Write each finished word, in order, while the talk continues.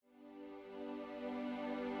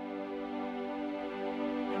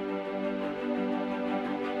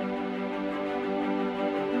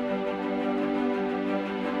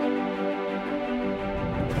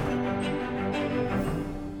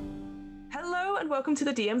and welcome to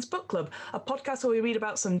the DM's Book Club, a podcast where we read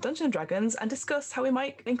about some Dungeons & Dragons and discuss how we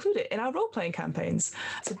might include it in our role-playing campaigns.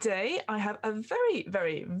 Today, I have a very,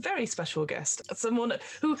 very, very special guest, someone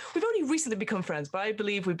who we've only recently become friends, but I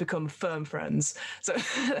believe we've become firm friends. So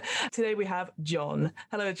today we have John.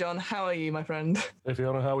 Hello, John. How are you, my friend? Hey,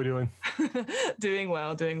 Fiona, how are we doing? Doing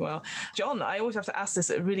well. John, I always have to ask this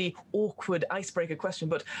really awkward icebreaker question,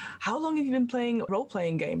 but how long have you been playing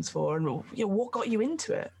role-playing games for, and what got you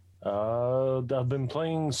into it? I've been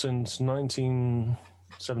playing since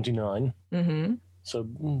 1979, so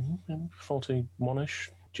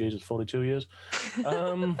 41-ish. Jesus, 42 years.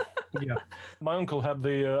 Yeah, my uncle had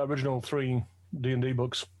the original 3 D&D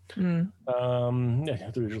books. The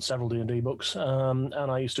original several D&D books, and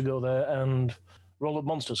I used to go there and roll up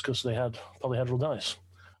monsters because they had polyhedral dice.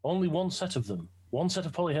 Only one set of them. One set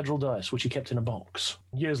of polyhedral dice, which he kept in a box.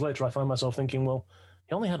 Years later, I find myself thinking, well,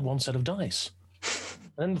 he only had one set of dice.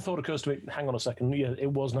 And then the thought occurs to me, hang on a second, yeah,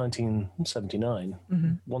 it was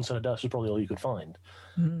 1979. One set of dice was probably all you could find.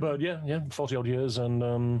 But yeah, 40-odd years,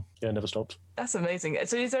 and never stopped. That's amazing.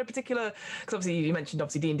 So is there a particular, because obviously you mentioned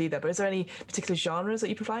D&D there, but is there any particular genres that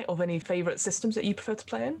you prefer, or any favourite systems that you prefer to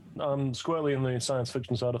play in? I'm squarely in the science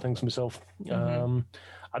fiction side of things myself.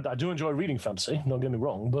 I do enjoy reading fantasy, don't get me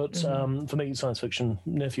wrong, but for me, science fiction,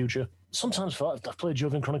 near future. Sometimes I've played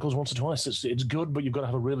Jovian Chronicles once or twice. It's good, but you've got to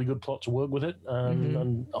have a really good plot to work with it,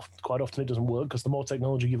 and quite often it doesn't work, because the more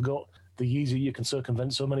technology you've got, the easier you can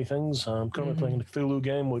circumvent so many things. I'm currently playing a Cthulhu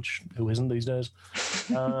game, which who isn't these days?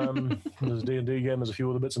 There's a D&D game, there's a few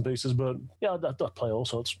other bits and pieces, but yeah, I play all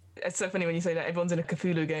sorts. It's so funny when you say that everyone's in a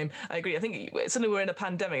Cthulhu game. I agree. I think suddenly we're in a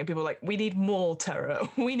pandemic and people are like, we need more terror.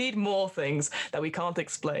 We need more things that we can't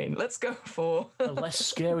explain. Let's go for... less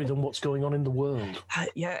scary than what's going on in the world.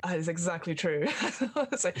 Yeah, that is exactly true.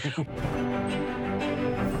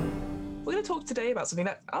 We're going to talk today about something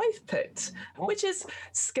that I've picked, which is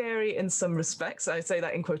scary in some respects. I say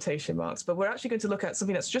that in quotation marks, but we're actually going to look at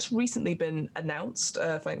something that's just recently been announced,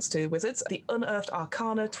 thanks to Wizards, the Unearthed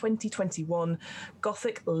Arcana 2021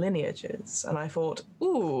 Gothic Lineages. And I thought,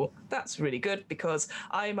 ooh, that's really good, because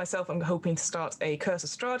I myself am hoping to start a Curse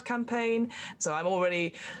of Strahd campaign. So I'm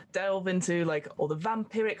already delve into all the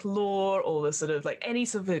vampiric lore, all the sort of any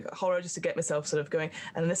sort of horror, just to get myself sort of going.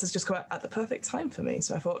 And this has just come out at the perfect time for me.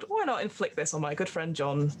 So I thought, why not inflict this on my good friend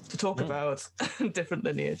John to talk about different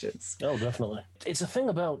lineages. Oh, definitely. It's a thing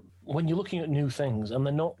about when you're looking at new things, and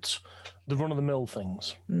they're not the run-of-the-mill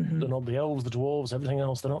things. They're not the elves, the dwarves, everything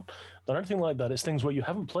else. They're not anything like that. It's things where you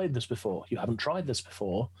haven't played this before. You haven't tried this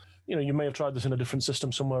before. You may have tried this in a different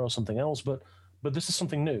system somewhere or something else, but this is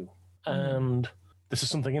something new. And this is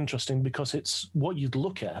something interesting because it's what you'd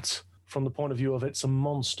look at from the point of view of it's a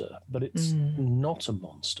monster, but it's not a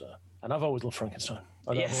monster. And I've always loved Frankenstein.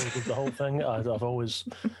 I've always loved the whole thing. I've always...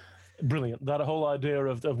 Brilliant. That whole idea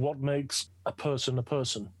of what makes a person,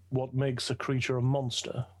 what makes a creature a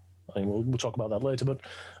monster. I mean, we'll talk about that later, but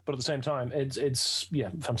at the same time, it's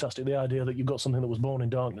fantastic. The idea that you've got something that was born in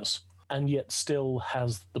darkness and yet still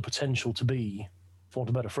has the potential to be, for want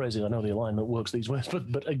of better phrasing, I know the alignment works these ways,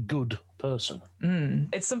 but a good person.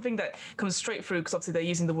 It's something that comes straight through, because obviously they're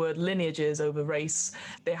using the word lineages over race.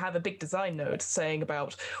 They have a big design note saying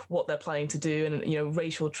about what they're planning to do, and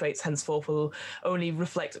racial traits henceforth will only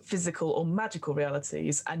reflect physical or magical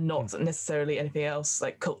realities and not necessarily anything else,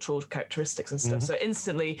 like cultural characteristics and stuff. So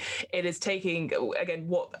instantly it is taking, again,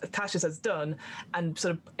 what Tasha's has done and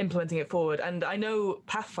sort of implementing it forward. And I know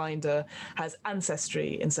Pathfinder has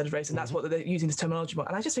ancestry instead of race, and that's what they're using this terminology for.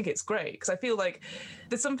 And I just think it's great, because I feel like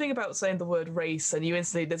there's something about saying the word race, and you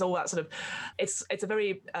instantly, there's all that sort of, it's a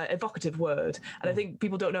very evocative word, and I think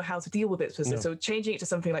people don't know how to deal with it. So changing it to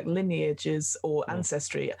something like lineages or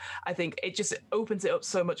ancestry, I think it just opens it up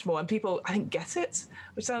so much more, and people, I think, get it,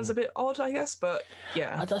 which sounds a bit odd, I guess, but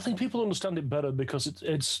yeah. I think people understand it better because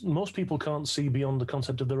it's most people can't see beyond the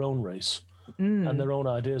concept of their own race and their own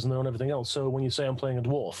ideas and their own everything else. So when you say I'm playing a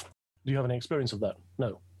dwarf, do you have any experience of that?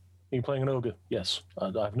 No. Are you playing an ogre? Yes. I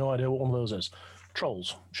have no idea what one of those is.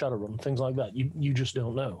 Trolls, Shadowrun, things like that. You just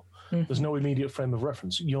don't know. There's no immediate frame of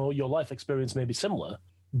reference. Your life experience may be similar,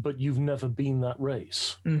 but you've never been that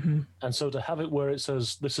race. And so to have it where it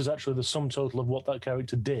says this is actually the sum total of what that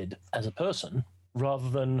character did as a person, rather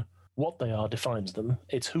than what they are defines them,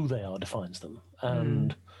 it's who they are defines them.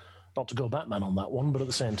 And not to go Batman on that one, but at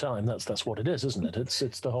the same time, that's what it is, isn't it?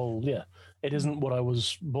 It's the whole, it isn't what I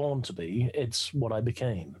was born to be, it's what I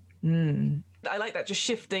became. I like that, just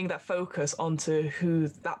shifting that focus onto who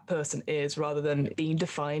that person is rather than being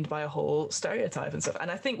defined by a whole stereotype and stuff.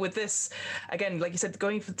 And I think with this, again, like you said,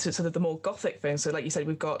 going to sort of the more Gothic thing, so like you said,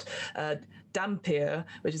 we've got Dampier,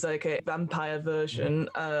 which is like a vampire version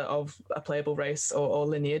of a playable race or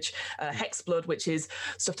lineage. Hexblood, which is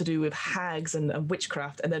stuff to do with hags and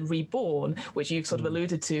witchcraft, and then Reborn, which you've sort of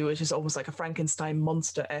alluded to, which is almost like a Frankenstein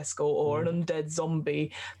monster-esque or an undead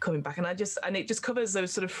zombie coming back. And it just covers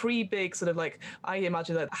those sort of three big sort of like, I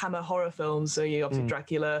imagine that Hammer horror films. So you obviously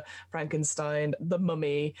Dracula, Frankenstein, The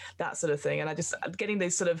Mummy, that sort of thing. And I just getting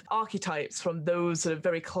these sort of archetypes from those sort of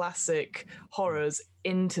very classic horrors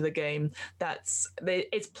into the game,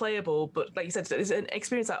 it's playable, but like you said, it's an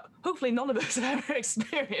experience that hopefully none of us have ever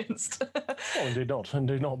experienced. Oh, indeed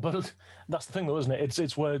not. But that's the thing, though, isn't it?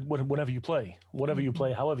 It's where whenever you play, whatever you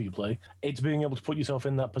play, however you play, it's being able to put yourself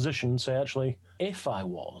in that position and say, actually, if I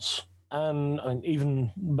was. And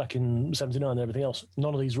even back in 79 and everything else,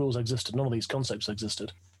 none of these rules existed, none of these concepts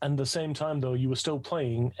existed. And at the same time, though, you were still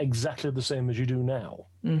playing exactly the same as you do now.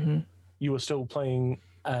 You were still playing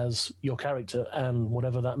as your character and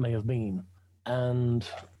whatever that may have been. And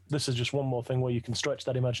this is just one more thing where you can stretch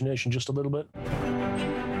that imagination just a little bit.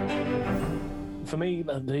 For me,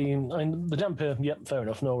 the Dampier, yep, fair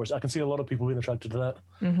enough, no worries. I can see a lot of people being attracted to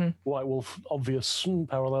that. White Wolf, obvious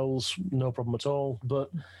parallels, no problem at all.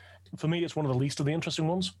 But for me, it's one of the least of the interesting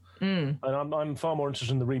ones. And I'm far more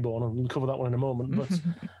interested in the Reborn, and we'll cover that one in a moment. But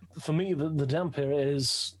for me, the Dampier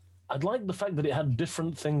is... I'd like the fact that it had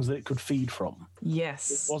different things that it could feed from.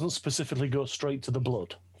 Yes. It wasn't specifically go straight to the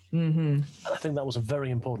blood. And I think that was a very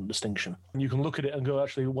important distinction. You can look at it and go,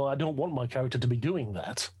 actually, well, I don't want my character to be doing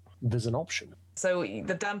that. There's an option. So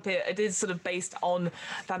the Dampier, it is sort of based on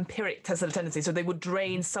vampiric sort of tendency. So they would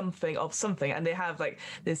drain something of something, and they have like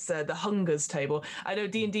this the hungers table. I know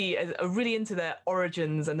D&D are really into their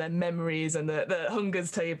origins and their memories and the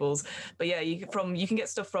hungers tables. But yeah, you can get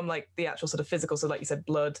stuff from like the actual sort of physical, so like you said,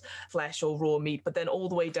 blood, flesh, or raw meat, but then all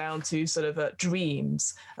the way down to sort of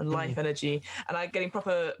dreams and life energy. And I'm getting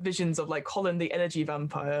proper visions of like Colin the Energy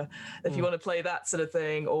Vampire, if you want to play that sort of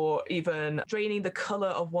thing, or even draining the color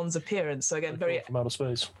of one's appearance. So again, very from outer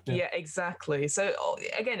space. Yeah, exactly. So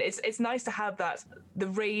again, it's nice to have the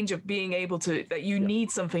range of being able to, that you need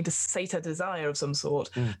something to sate a desire of some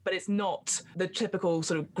sort, but it's not the typical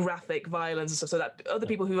sort of graphic violence and stuff, so that other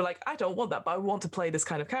people who are like, I don't want that, but I want to play this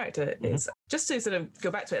kind of character. Is just to sort of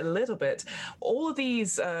go back to it a little bit, all of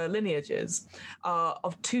these lineages are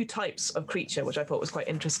of two types of creature, which I thought was quite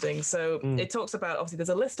interesting. So it talks about, obviously there's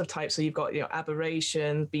a list of types, so you've got,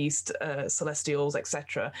 aberration, beast, celestials,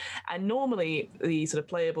 etc. And normally the sort of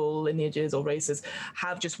playable lineages or races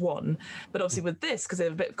have just one, but obviously with this, because they're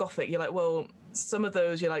a bit gothic, you're like, well, some of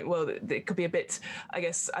those you're like, well, it could be a bit, I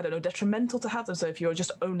guess, I don't know, detrimental to have them. So if you're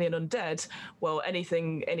just only an undead, well,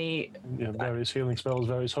 various healing spells,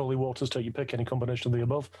 various holy waters, take your pick, any combination of the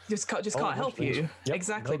above, just can't help you. Yep,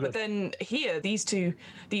 exactly. No, but then here, these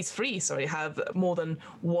three have more than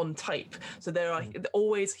one type. So there are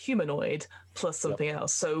always humanoid plus something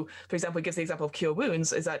else. So, for example, it gives the example of Cure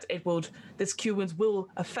Wounds, is that this Cure Wounds will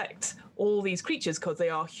affect all these creatures because they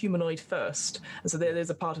are humanoid first. And so there's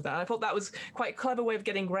a part of that. And I thought that was quite a clever way of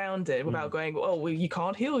getting around it without going, oh, well, you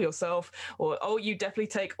can't heal yourself, or, oh, you definitely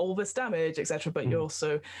take all this damage, etc. But you're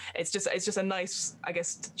also, it's just a nice, I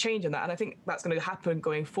guess, change in that. And I think that's going to happen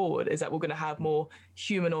going forward, is that we're going to have more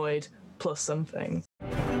humanoid plus something.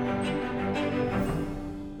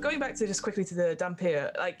 Going back to just quickly to the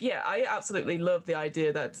Dampier, I absolutely love the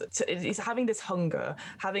idea that it's having this hunger,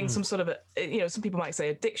 having some sort of, some people might say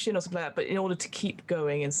addiction or something like that, but in order to keep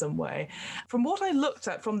going in some way. From what I looked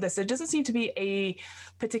at from this, there doesn't seem to be a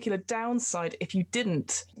particular downside if you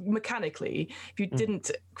didn't, mechanically, if you didn't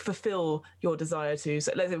fulfill your desire to.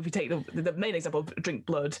 So let's say if we take the main example of drink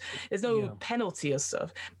blood, there's no penalty or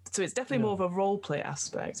stuff. So it's definitely more of a role play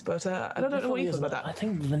aspect. But I don't know what you feel about that. I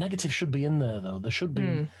think the negative should be in there, though. There should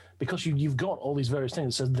be, because you've got all these various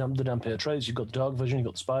things. It says the Dampier traits, you've got the dark vision, you've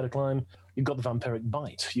got the spider climb, you've got the vampiric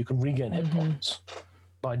bite. You can regain hit points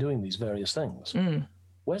by doing these various things.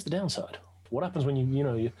 Where's the downside? What happens when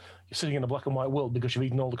you're sitting in a black and white world because you've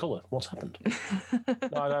eaten all the colour? What's happened?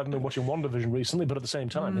 I haven't been watching WandaVision recently, but at the same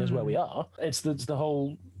time, here's where we are. It's the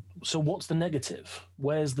whole... So what's the negative?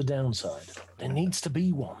 Where's the downside? There needs to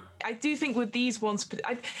be one. I do think with these ones,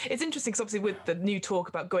 it's interesting because obviously with the new talk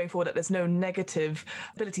about going forward that there's no negative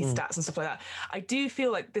ability stats and stuff like that, I do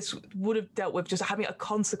feel like this would have dealt with just having a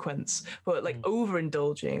consequence for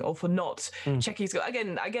overindulging or for not checking.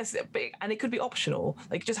 Again, I guess, and it could be optional,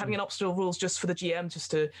 like just having an optional rules just for the GM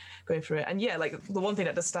just to go through it. And yeah, like the one thing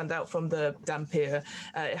that does stand out from the Dampier,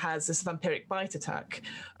 it has this vampiric bite attack,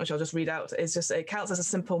 which I'll just read out. It's just, it counts as a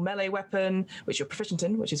simple melee weapon, which you're proficient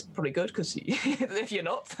in, which is probably good because if you're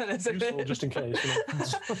not, then Useful just in case.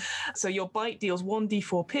 So your bite deals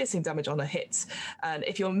 1d4 piercing damage on a hit, and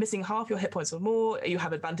if you're missing half your hit points or more, you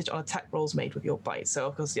have advantage on attack rolls made with your bite. So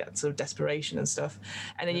of course, sort of desperation and stuff.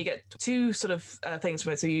 And then you get two sort of things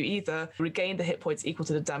from it. So you either regain the hit points equal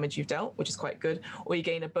to the damage you've dealt, which is quite good, or you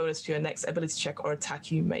gain a bonus to your next ability check or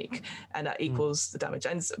attack you make, and that equals the damage.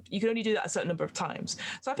 And you can only do that a certain number of times.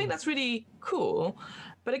 So I think that's really cool.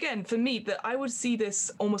 But again, for me, that I would see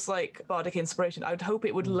this almost like Bardic Inspiration. I would hope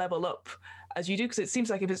it would level up as you do, because it seems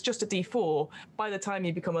like if it's just a D4, by the time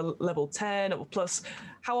you become a level 10 or plus,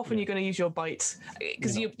 how often are you going to use your bite?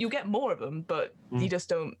 Because you get more of them, but you just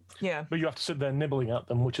don't. Yeah. But you have to sit there nibbling at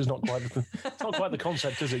them, which is not quite it's not quite the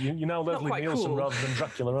concept, is it? You're now Leslie Nielsen cool. rather than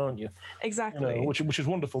Dracula, aren't you? Exactly. Which is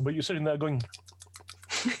wonderful. But you're sitting there going.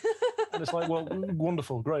 And it's like, well,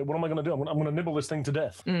 wonderful, great. What am I going to do? I'm going to nibble this thing to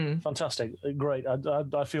death. Fantastic, great.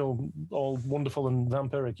 I feel all wonderful and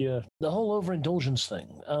vampiric, yeah. The whole overindulgence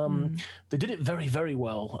thing, they did it very, very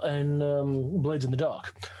well in Blades in the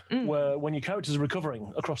Dark, where when your characters are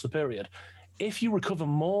recovering across the period, if you recover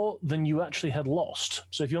more than you actually had lost,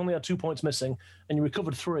 so if you only had 2 points missing and you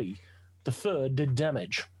recovered 3, the third did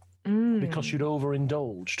damage because you'd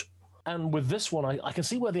overindulged. And with this one, I can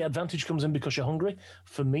see where the advantage comes in because you're hungry.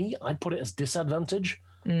 For me, I'd put it as disadvantage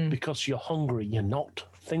because you're hungry. You're not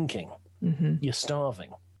thinking. You're starving.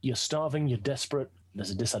 You're starving. You're desperate. There's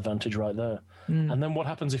a disadvantage right there. And then what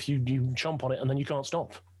happens if you chomp on it and then you can't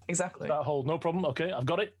stop? Exactly. That whole, no problem. Okay, I've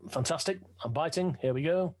got it. Fantastic. I'm biting. Here we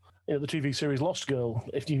go. The TV series Lost Girl,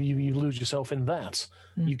 if you lose yourself in that,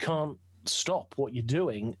 you can't stop what you're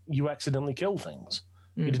doing. You accidentally kill things.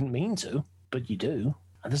 You didn't mean to, but you do.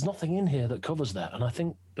 And there's nothing in here that covers that. And I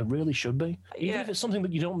think there really should be. Even if it's something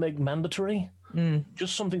that you don't make mandatory,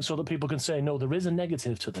 just something so that people can say, no, there is a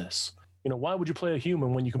negative to this. Why would you play a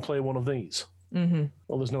human when you can play one of these?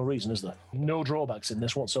 Well, there's no reason, is there? No drawbacks in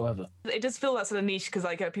this whatsoever. It does feel that sort of niche because,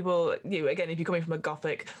 like, people, again, if you're coming from a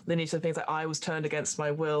Gothic lineage, and things like I was turned against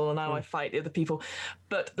my will and now I fight the other people.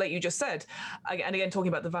 But like you just said, and again, talking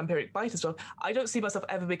about the vampiric bite as well, I don't see myself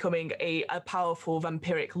ever becoming a powerful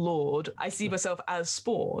vampiric lord. I see myself as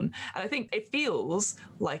Spawn. And I think it feels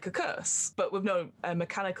like a curse, but with no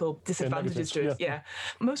mechanical disadvantages to it. Yeah.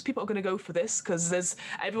 Most people are going to go for this because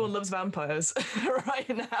everyone loves vampires right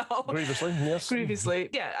now. Grievously, yes. Previously,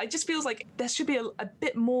 it just feels like there should be a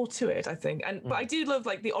bit more to it, I think. But I do love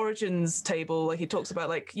like the origins table, like he talks about,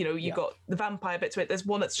 like, you've got the vampire bit to it. There's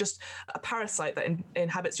one that's just a parasite that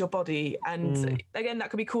inhabits your body, and again,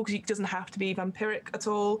 that could be cool because it doesn't have to be vampiric at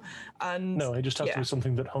all. And no, it just has to be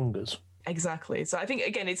something that hungers. Exactly. So I think,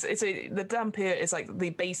 again, the Dhampir is like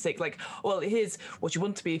the basic, like, well, here's what you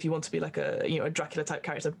want to be if you want to be like a Dracula type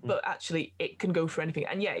character, but actually it can go for anything.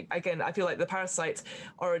 And again, I feel like the Parasite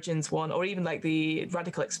Origins one, or even like the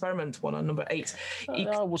Radical Experiment one on number 8.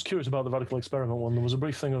 I was curious about the Radical Experiment one. There was a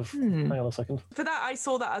brief thing of, hang on a second. For that, I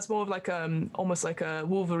saw that as more of like almost like a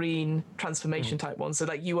Wolverine transformation type one. So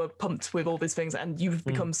like you were pumped with all these things and you've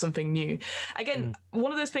become something new. Again,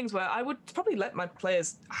 one of those things where I would probably let my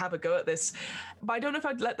players have a go at this, but I don't know if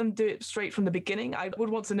I'd let them do it straight from the beginning. I would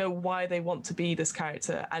want to know why they want to be this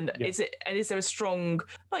character, and is there a strong,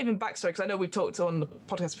 not even backstory, because I know we've talked on the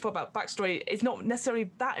podcast before about backstory. It's not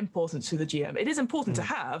necessarily that important to the GM. It is important to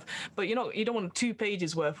have, but you don't want 2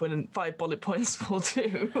 pages worth when 5 bullet points will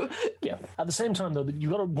do. Yeah. At the same time, though,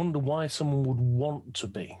 you've got to wonder why someone would want to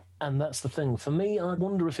be, and that's the thing. For me, I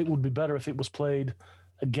wonder if it would be better if it was played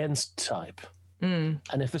against type.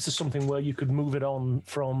 And if this is something where you could move it on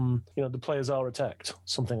from, the players are attacked,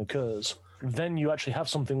 something occurs, then you actually have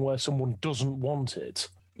something where someone doesn't want it.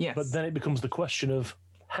 Yes. But then it becomes the question of,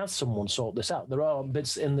 has someone sought this out? There are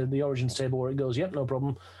bits in the origins table where it goes, yep, no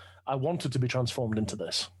problem. I wanted to be transformed into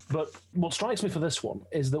this. But what strikes me for this one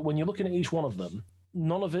is that when you're looking at each one of them,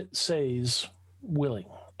 none of it says willing.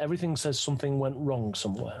 Everything says something went wrong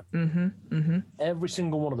somewhere. Every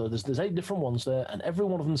single one of those. There's 8 different ones there, and every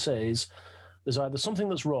one of them says there's either something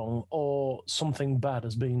that's wrong or something bad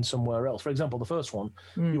has been somewhere else. For example, the first one,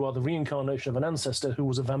 you are the reincarnation of an ancestor who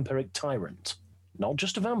was a vampiric tyrant. Not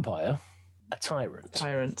just a vampire, a tyrant.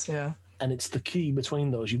 Tyrant, yeah. And it's the key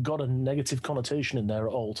between those. You've got a negative connotation in there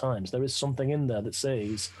at all times. There is something in there that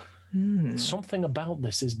says something about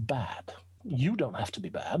this is bad. You don't have to be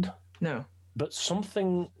bad. No. But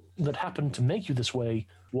something that happened to make you this way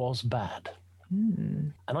was bad.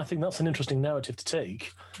 And I think that's an interesting narrative to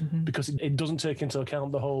take because it doesn't take into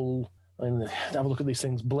account the whole, I mean, have a look at these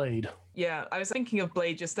things. Blade. Yeah, I was thinking of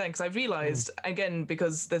Blade just then because I realised, again,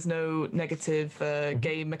 because there's no negative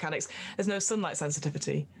game mechanics, there's no sunlight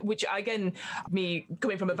sensitivity, which, again, me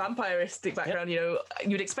coming from a vampiristic background,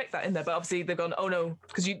 you'd expect that in there, but obviously they've gone, oh no,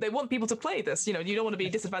 because they want people to play this, you don't want to be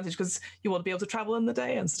disadvantaged because you want to be able to travel in the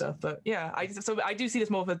day and stuff. But yeah, so I do see this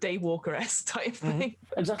more of a Daywalker-esque type thing.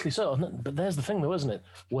 Exactly so. But there's the thing, though, isn't it?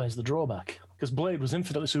 Where's the drawback? Because Blade was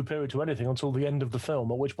infinitely superior to anything until the end of the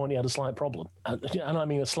film, at which point he had a slight problem. And I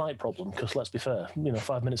mean a slight problem, because let's be fair,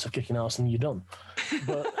 5 minutes of kicking arse and you're done.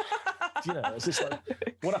 But, it's just like,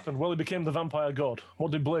 what happened? Well, he became the vampire god.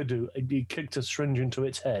 What did Blade do? He kicked a syringe into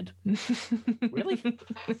its head. Really?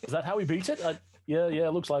 Is that how he beat it? Yeah,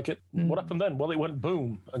 it looks like it. What happened then? Well, it went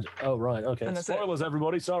boom. Oh, right, okay. Spoilers,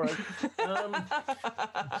 everybody, sorry.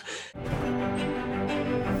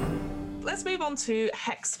 Let's move on to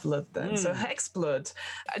Hexblood then. So Hexblood,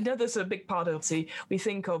 I know there's a big part of, obviously, we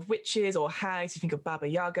think of witches or hags, you think of Baba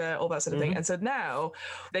Yaga, all that sort of thing. And so now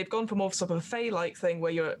they've gone for more sort of a Fey-like thing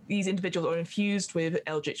where these individuals are infused with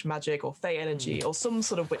Eldritch magic or Fey energy or some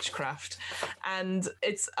sort of witchcraft. And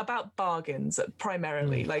it's about bargains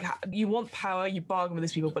primarily. Like, you want power, you bargain with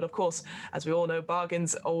these people. But of course, as we all know,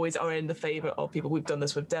 bargains always are in the favour of people. We've done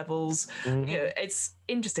this with devils. It's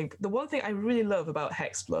interesting. The one thing I really love about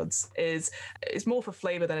Hexbloods is it's more for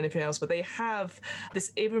flavor than anything else, but they have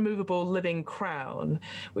this irremovable living crown,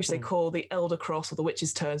 which they call the Elder Cross or the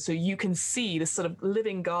Witch's Turn. So you can see this sort of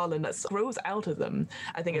living garland that grows out of them.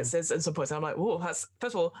 I think it says at some point, I'm like, whoa, that's,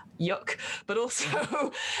 first of all, yuck. But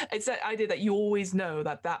also, it's that idea that you always know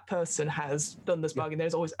that that person has done this bargain.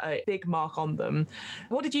 There's always a big mark on them.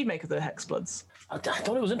 What did you make of the Hexbloods? I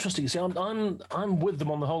thought it was interesting. See, I'm with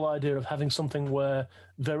them on the whole idea of having something where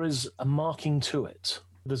there is a marking to it.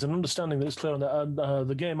 There's an understanding that it's clear on that.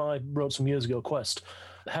 The game I wrote some years ago, Quest,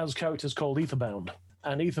 has characters called Etherbound.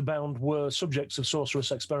 And Etherbound were subjects of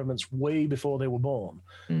sorcerous experiments way before they were born.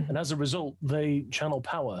 And as a result, they channel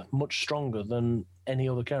power much stronger than any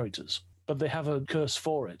other characters. But they have a curse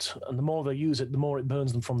for it. And the more they use it, the more it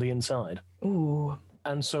burns them from the inside. Ooh.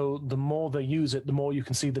 And so the more they use it, the more you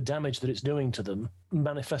can see the damage that it's doing to them,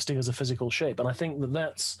 manifesting as a physical shape. And I think that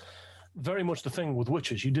that's very much the thing with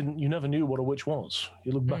witches. You never knew what a witch was.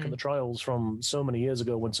 You look back at the trials from so many years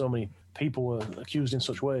ago when so many people were accused in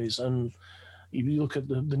such ways, and you look at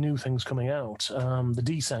the new things coming out, the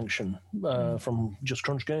D-sanction from Just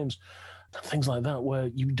Crunch Games, things like that, where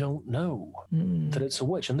you don't know that it's a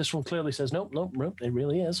witch. And this one clearly says, nope, it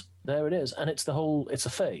really is. There it is. And it's a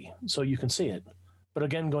fae, so you can see it. But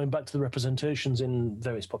again, going back to the representations in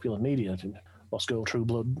various popular media, Lost Girl, True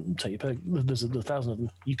Blood, take your pick, there's 1,000 of them.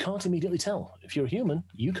 You can't immediately tell. If you're a human,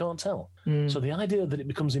 you can't tell. So the idea that it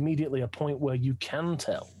becomes immediately a point where you can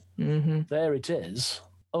tell, there it is,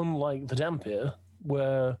 unlike the Dampier,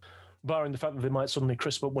 where, barring the fact that they might suddenly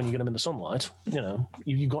crisp up when you get them in the sunlight,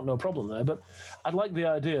 you've got no problem there. But I like the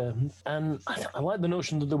idea, and I like the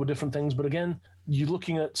notion that there were different things, but again, you're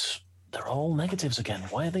looking at, they're all negatives again.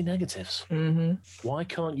 Why are they negatives? Why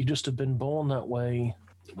can't you just have been born that way?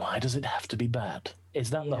 Why does it have to be bad? Is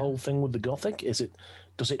that the whole thing with the Gothic?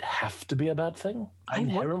 Does it have to be a bad thing?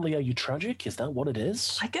 Inherently, are you tragic? Is that what it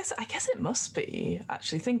is? I guess it must be,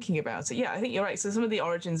 actually, thinking about it. Yeah, I think you're right. So some of the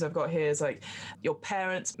origins I've got here is like your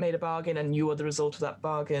parents made a bargain and you are the result of that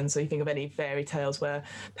bargain. So you think of any fairy tales where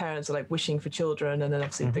parents are like wishing for children and then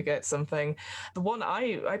obviously they get something. The one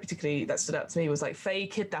I particularly, that stood out to me was like Fae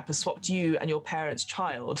kidnappers swapped you and your parents'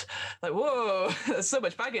 child. Like, whoa, there's so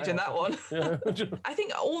much baggage in that one. I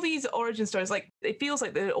think all these origin stories, like, it feels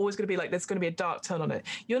like they're always going to be like, there's going to be a dark turn on it.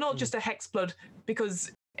 You're not just a Hexblood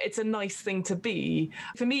because it's a nice thing to be.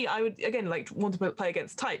 For me, I would, again, like, want to play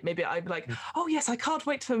against type. Maybe I'd be like, oh yes, I can't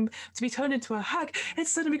wait for him to be turned into a hag.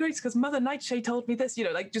 It's going to be great because Mother Nightshade told me this,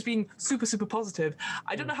 like just being super, super positive.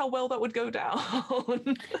 I don't know how well that would go down.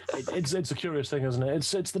 It's a curious thing, isn't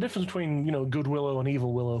it? It's the difference between, Good Willow and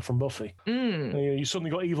Evil Willow from Buffy. You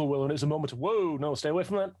suddenly got Evil Willow and it's a moment of, whoa, no, stay away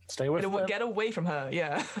from that. Stay away from that. Get away from her,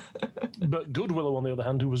 yeah. But Good Willow, on the other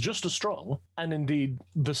hand, who was just as strong, and indeed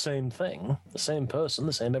the same thing, the same person,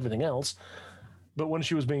 the same everything else, but when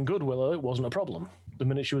she was being Good Willow, it wasn't a problem. The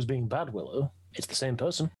minute she was being Bad Willow, it's the same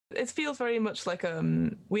person. It feels very much like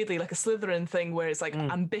weirdly like a Slytherin thing where it's like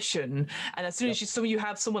ambition, and as soon as you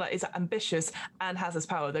have someone that is ambitious and has this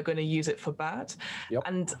power, they're going to use it for bad.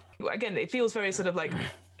 And again, it feels very sort of like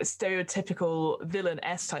a stereotypical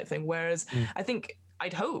villain-esque type thing, whereas I think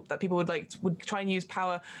I'd hope that people would try and use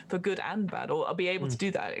power for good and bad, or be able to do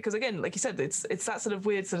that. Because again, like you said, it's that sort of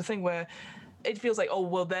weird sort of thing where it feels like, oh,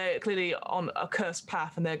 well, they're clearly on a cursed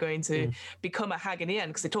path and they're going to become a hag in the end,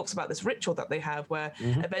 because it talks about this ritual that they have where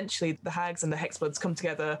eventually the hags and the hexbloods come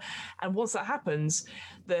together, and once that happens,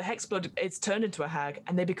 the hexblood is turned into a hag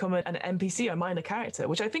and they become an NPC, a minor character,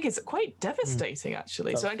 which I think is quite devastating,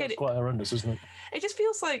 actually. That's quite horrendous, isn't it? It just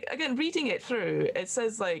feels like, again, reading it through, it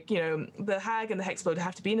says, like, the hag and the hexblood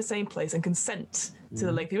have to be in the same place and consent to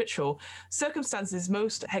the lengthy ritual. Circumstances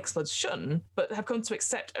most hexbloods shun, but have come to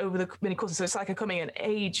accept over the many courses. So it's like a coming and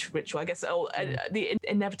age ritual, I guess, the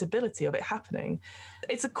inevitability of it happening.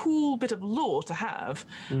 It's a cool bit of lore to have.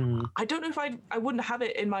 I don't know if I wouldn't have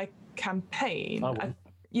it in my campaign. I wouldn't.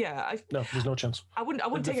 No, there's no chance. I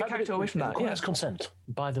wouldn't take a character away from that. Requires consent.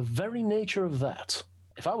 By the very nature of that,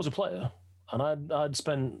 if I was a player and I'd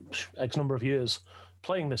spent X number of years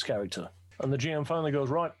playing this character, and the GM finally goes,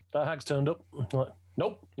 right, that hag's turned up. I'm like,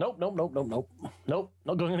 nope, not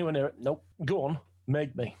going anywhere near it. Nope, go on,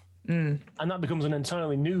 make me. And that becomes an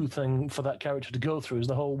entirely new thing for that character to go through, is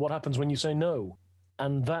the whole what happens when you say no.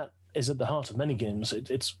 And that is at the heart of many games.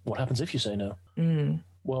 It's what happens if you say no.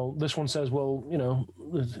 Well, this one says, well,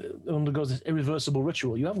 it undergoes this irreversible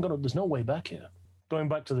ritual. You haven't got there's no way back here. Going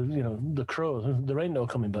back to the crow, there ain't no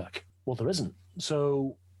coming back. Well, there isn't.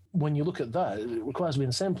 So when you look at that, it requires to be in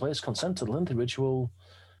the same place, consent to the lengthy ritual,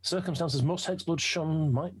 circumstances most hexblood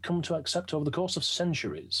shun might come to accept over the course of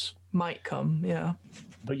centuries. Might come, yeah.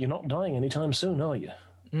 But you're not dying anytime soon, are you?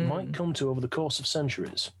 Might come to over the course of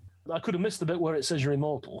centuries. I could have missed the bit where it says you're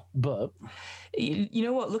immortal, but... You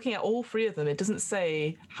know what? Looking at all three of them, it doesn't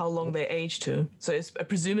say how long they age to. So it's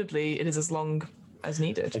presumably it is as long as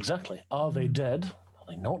needed. Exactly. Are they dead? Are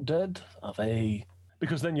they not dead? Are they...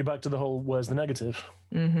 Because then you're back to the whole, where's the negative?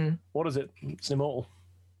 What is it? It's immortal.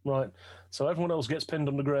 Right. So everyone else gets pinned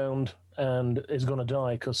underground and is going to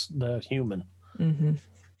die because they're human.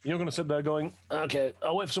 You're going to sit there going, okay,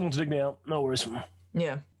 I'll wait for someone to dig me out. No worries.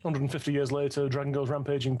 Yeah. 150 years later, dragon goes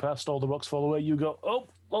rampaging past, all the rocks fall away, you go, oh,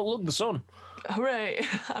 look, the sun. Hooray,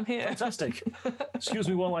 I'm here. Fantastic. Excuse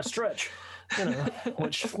me while I stretch.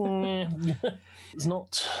 Which it's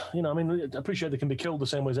not, I mean, I appreciate they can be killed the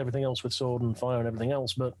same way as everything else with sword and fire and everything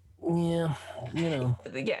else, but yeah, Yeah,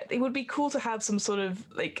 it would be cool to have some sort of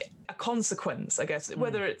like a consequence, I guess,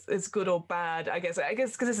 whether it's good or bad. I guess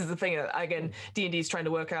because this is the thing that again D&D is trying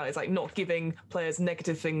to work out. It's like not giving players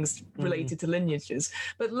negative things related to lineages,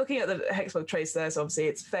 but looking at the hexblood trace there, so obviously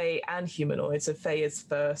it's Fey and humanoid. So Fey is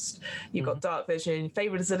first. You've got dark vision, Fey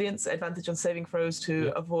resilience, advantage on saving throws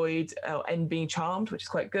to avoid end being charmed, which is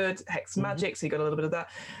quite good. Hex magic, so you got a little bit of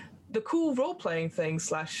that. The cool role-playing thing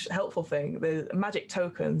 / helpful thing, the magic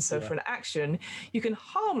token. So for an action, you can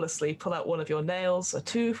harmlessly pull out one of your nails, a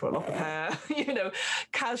tooth, or a lock of hair,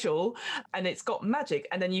 casual, and it's got magic.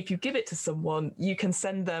 And then if you give it to someone, you can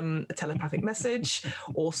send them a telepathic message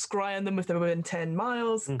or scry on them if they're within 10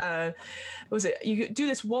 miles. What was it? You do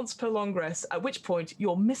this once per long rest, at which point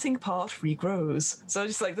your missing part regrows. So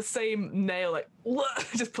just like the same nail, like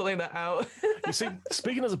just pulling that out. You see,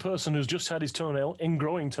 speaking as a person who's just had his toenail,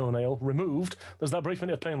 ingrowing toenail, removed, does that break me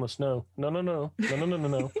into painless? No, not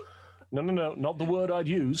the word I'd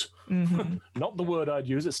use. Not the word I'd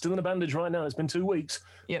use. It's still in a bandage right now. It's been 2 weeks.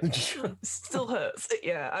 Yep. Still hurts.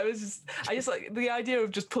 Yeah, I just like the idea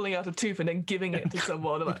of just pulling out a tooth and then giving it to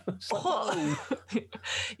someone. I'm like, oh.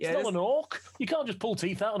 It's not an orc. You can't just pull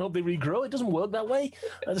teeth out and hope they regrow. It doesn't work that way.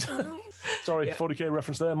 Sorry, 40k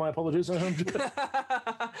reference there. My apologies.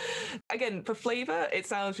 Again, for flavour, it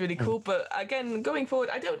sounds really cool. But again, going forward,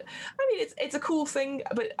 it's a cool thing.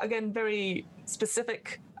 But again, very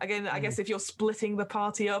specific. Again, I guess if you're splitting the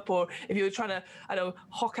party up, or if you're trying to,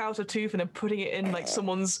 hock out a tooth and then putting it in like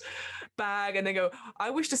someone's bag and then go,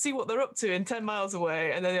 I wish to see what they're up to in 10 miles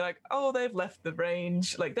away. And then you're like, oh, they've left the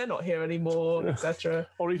range. Like, they're not here anymore, etc.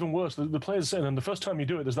 Or even worse, the player's saying, and the first time you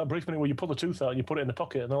do it, there's that brief minute where you pull the tooth out and you put it in the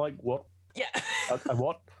pocket. And they're like, what? Yeah.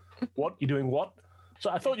 What? What? You're doing what? So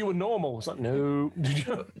I thought you were normal. It's like, no.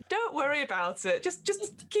 Don't worry about it. Just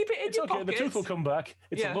keep it in your pocket. The tooth will come back.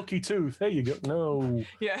 It's a lucky tooth. There you go. No.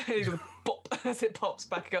 Yeah, you go pop as it pops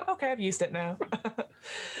back. I go, okay, I've used it now.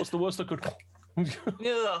 What's the worst that could...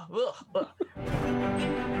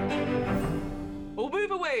 We'll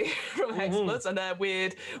move away from hexbloods and their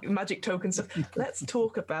weird magic token stuff. Let's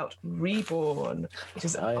talk about Reborn, which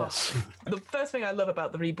is the first thing I love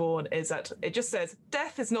about the Reborn is that it just says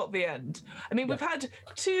death is not the end. I mean, we've had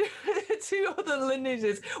two other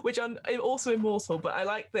lineages which are also immortal, but I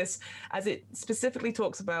like this as it specifically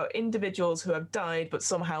talks about individuals who have died but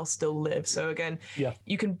somehow still live. So again,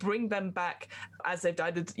 you can bring them back as they've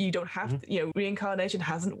died. You don't have to, reincarnation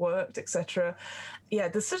hasn't worked, etc. Yeah,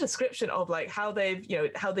 there's a description of like how they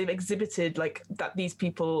how they've exhibited like that these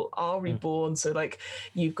people are reborn. So like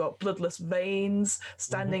you've got bloodless veins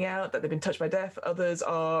standing out, that they've been touched by death. Others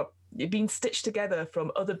are being stitched together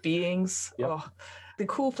from other beings. Yep. Oh, the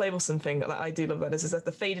cool Flablesome thing that I do love about this is that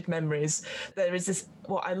the faded memories, there is this,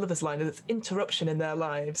 I love this line, this interruption in their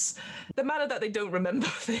lives. The manner that they don't remember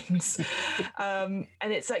things. And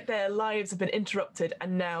it's like their lives have been interrupted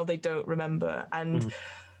and now they don't remember. And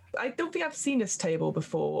I don't think I've seen this table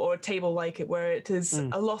before, or a table like it, where it is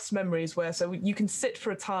a lost memories, where so you can sit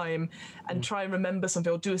for a time and try and remember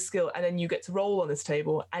something or do a skill, and then you get to roll on this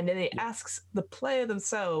table, and then it asks the player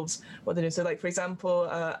themselves what they do. So like, for example,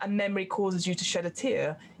 a memory causes you to shed a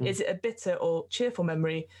tear. Is it a bitter or cheerful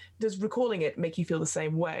memory? Does recalling it make you feel the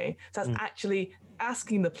same way? So that's actually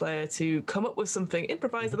asking the player to come up with something,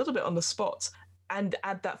 improvise a little bit on the spot, and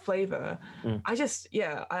add that flavor. I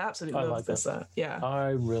absolutely love this. Yeah, I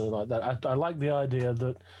really like that. I like the idea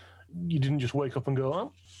that you didn't just wake up and go,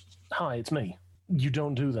 "Oh, hi, it's me." You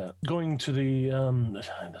don't do that. Going to the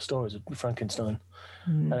stories of Frankenstein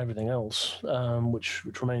and everything else, which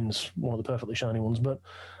remains one of the perfectly shiny ones, but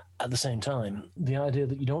at the same time, the idea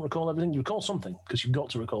that you don't recall everything, you recall something, because you've got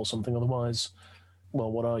to recall something, otherwise,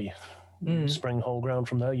 well, what are you? Spring whole ground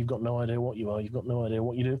from there. You've got no idea what you are. You've got no idea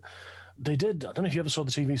what you do. They did. I don't know if you ever saw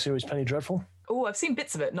the TV series Penny Dreadful. Oh, I've seen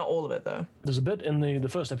bits of it, not all of it, though. There's a bit in the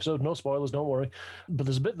first episode, no spoilers, don't worry, but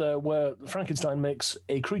there's a bit there where Frankenstein makes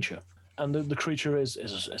a creature, and the creature is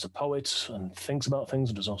a poet and thinks about things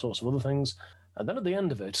and does all sorts of other things. And then at the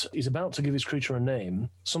end of it, he's about to give his creature a name.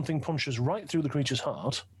 Something punches right through the creature's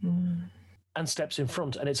heart and steps in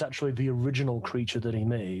front, and it's actually the original creature that he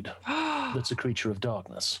made that's a creature of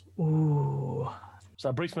darkness. Ooh. So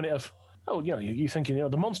that brief minute of, you're thinking,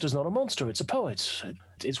 the monster's not a monster, it's a poet.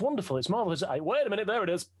 It's wonderful, it's marvelous. Wait a minute, there it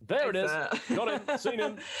is. There it is. Got it, seen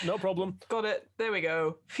him, no problem. Got it, there we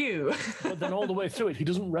go. Phew. But then all the way through it, he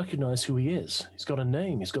doesn't recognise who he is. He's got a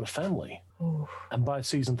name, he's got a family. Ooh. And by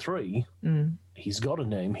season 3, he's got a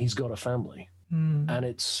name, he's got a family. And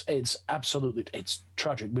it's absolutely, it's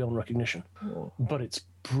tragic beyond recognition. Ooh. But it's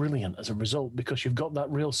brilliant as a result, because you've got that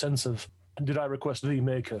real sense of, did I request thee,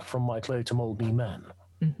 maker, from my clay to mould me man?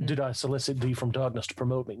 Did I solicit thee from darkness to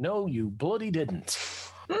promote me? No, you bloody didn't.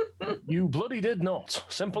 You bloody did not.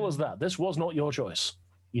 Simple as that. This was not your choice.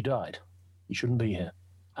 You died. You shouldn't be here.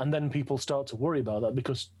 And then people start to worry about that,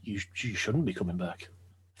 because you shouldn't be coming back.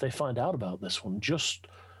 If they find out about this one, just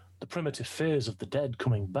the primitive fears of the dead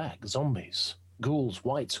coming back, zombies, ghouls,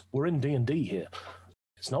 whites. We're in D&D here.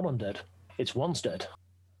 It's not undead. It's once dead.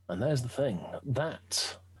 And there's the thing.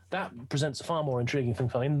 That presents a far more intriguing thing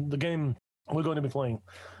for me. In the game we're going to be playing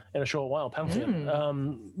in a short while,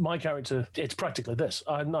 Pantheon, my character, it's practically this.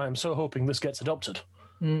 I am so hoping this gets adopted.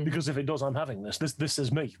 Because if it does, I'm having this. This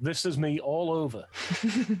is me. This is me all over.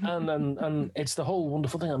 and it's the whole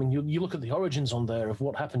wonderful thing. I mean, you look at the origins on there of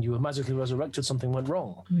what happened. You were magically resurrected, something went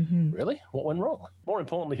wrong. Really? What went wrong? More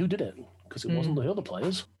importantly, who did it? Because it wasn't the other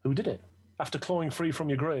players. Who did it? After clawing free from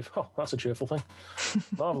your grave. Oh, that's a cheerful thing.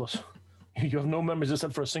 Marvellous. You have no memories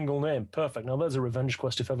except for a single name. Perfect. Now there's a revenge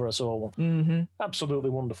quest if ever I saw one. Absolutely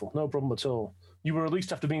wonderful. No problem at all. You were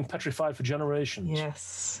released after being petrified for generations.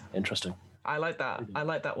 Yes. Interesting. I like that. I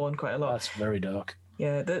like that one quite a lot. That's very dark.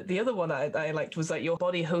 Yeah, the other one I liked was that your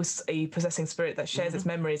body hosts a possessing spirit that shares its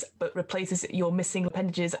memories, but replaces your missing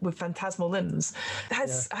appendages with phantasmal limbs.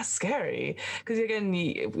 That's scary, because again,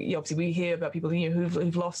 obviously we hear about people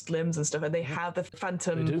who've lost limbs and stuff, and they have the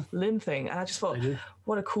phantom limb thing, and I just thought,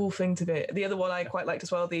 what a cool thing to be. The other one I quite liked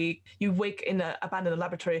as well, you wake in an abandoned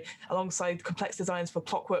laboratory alongside complex designs for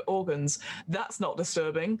clockwork organs. That's not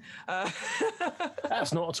disturbing.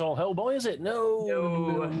 That's not at all Hellboy, is it? No.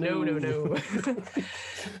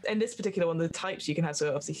 In this particular one, the types you can have, so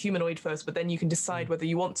obviously humanoid first, but then you can decide whether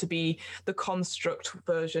you want to be the construct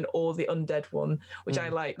version or the undead one, which I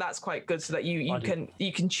like. That's quite good, so that you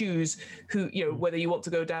can choose who, whether you want to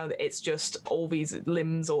go down it's just all these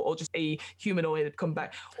limbs, or just a humanoid come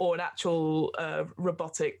back, or an actual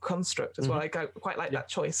robotic construct as well. I quite like that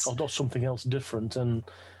choice. Or something else different. And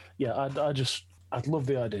I love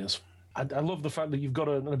the ideas. I love the fact that you've got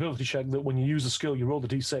an ability check that when you use a skill, you roll the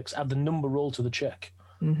d6, add the number roll to the check.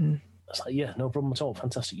 It's like, no problem at all.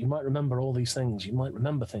 Fantastic. You might remember all these things. You might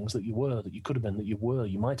remember things that you were, that you could have been, that you were,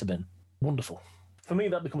 you might have been. Wonderful. For me,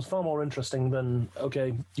 that becomes far more interesting than,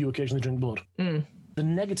 okay, you occasionally drink blood. The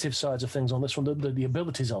negative sides of things on this one, the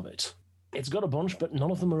abilities of it, it's got a bunch, but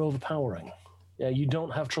none of them are overpowering. Yeah, you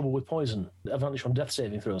don't have trouble with poison. Advantage on death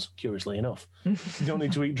saving throws, curiously enough. You don't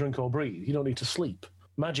need to eat, drink, or breathe. You don't need to sleep.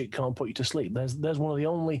 Magic can't put you to sleep. There's one of the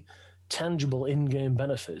only tangible in-game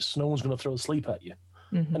benefits. No one's going to throw sleep at you.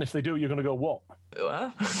 And if they do, you're going to go, what?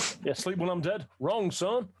 Well. Yeah, sleep when I'm dead? Wrong,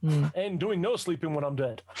 son. Ain't doing no sleeping when I'm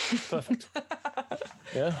dead. Perfect.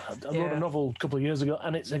 Yeah, I wrote a novel a couple of years ago,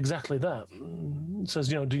 and it's exactly that. It says,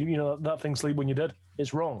 do you know that thing, sleep when you're dead?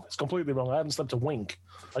 It's wrong. It's completely wrong. I haven't slept a wink.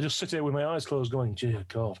 I just sit here with my eyes closed going, dear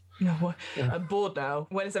God. No, I'm bored now.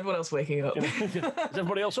 When is everyone else waking up? Is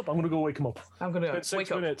everybody else up? I'm going to go wake them up. I'm going to It's 6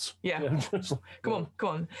 minutes. Yeah. Come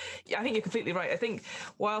on. Yeah, I think you're completely right. I think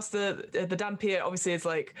whilst the Dampier obviously is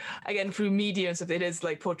like, again, through media and stuff, it is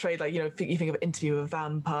like portrayed like, you think of an interview with a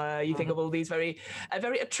vampire, you think of all these very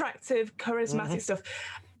attractive, charismatic stuff.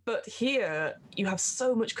 But here, you have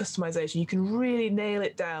so much customization. You can really nail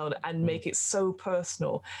it down and make it so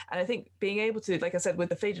personal. And I think being able to, like I said, with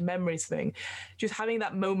the faded memories thing, just having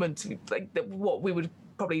that moment, like what we would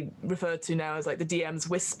probably refer to now as like the DM's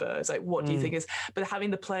whisper. It's like, what do you think is? But having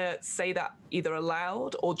the player say that either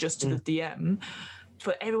aloud or just to the DM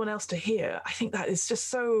for everyone else to hear, I think that is just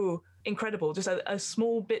so incredible. Just a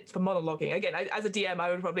small bit for monologuing. Again, as a DM, I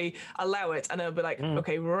would probably allow it, and I'd be like,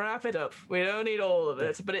 okay, wrap it up. We don't need all of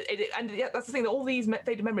it. But that's the thing, that all these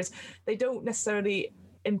faded memories, they don't necessarily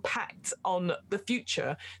impact on the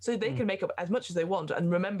future, so they can make up as much as they want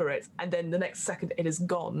and remember it, and then the next second it is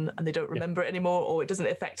gone and they don't remember it anymore, or it doesn't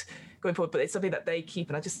affect going forward, but it's something that they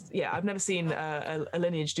keep. And I've never seen a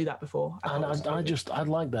lineage do that before. And I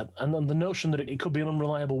like that. And then the notion that it could be an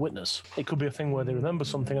unreliable witness. It could be a thing where they remember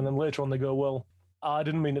something and then later on they go, well, I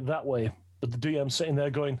didn't mean it that way. But the DM's sitting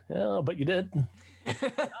there going, yeah, I'll bet you did.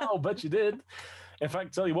 I'll bet you did. In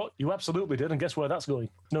fact, tell you what, you absolutely did, and guess where that's going?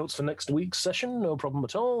 Notes for next week's session, no problem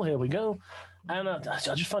at all. Here we go. And I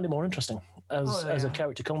just find it more interesting as a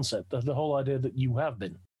character concept. The whole idea that you have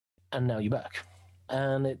been, and now you're back.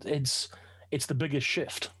 And it's the biggest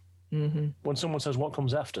shift. When someone says, what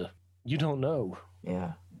comes after? You don't know.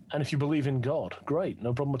 Yeah. And if you believe in God, great,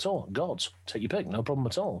 no problem at all. Gods, take your pick, no problem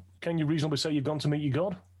at all. Can you reasonably say you've gone to meet your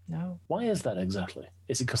God? No. Why is that exactly?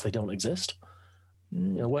 Is it because they don't exist?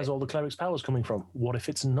 Where's all the cleric's powers coming from? What if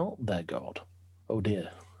it's not their god? Oh dear.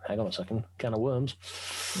 Hang on a second. Can of worms.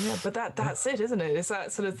 Yeah, but that's it, isn't it? It's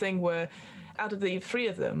that sort of thing where out of the three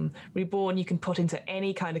of them, Reborn you can put into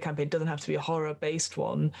any kind of campaign. It doesn't have to be a horror-based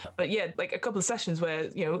one. But yeah, like a couple of sessions where,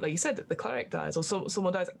 like you said, the cleric dies or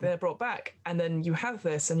someone dies, they're brought back. And then you have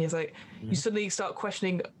this and you're like, you suddenly start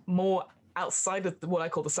questioning more outside of what I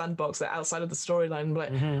call the sandbox, that outside of the storyline,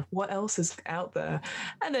 like what else is out there?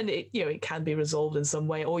 And then it can be resolved in some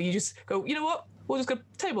way, or you just go, you know what, we'll just go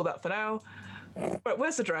table that for now. Right,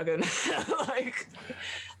 where's the dragon? Like,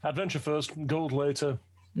 adventure first, gold later,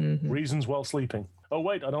 reasons while sleeping. Oh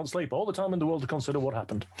wait, I don't sleep. All the time in the world to consider what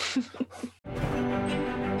happened.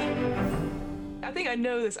 I think I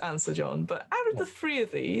know this answer, John, but out of the three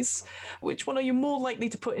of these, which one are you more likely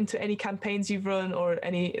to put into any campaigns you've run or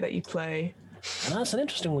any that you play? And that's an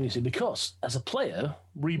interesting one, you see, because as a player,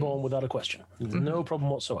 Reborn without a question. No problem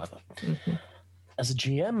whatsoever. As a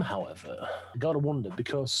GM, however, I gotta wonder,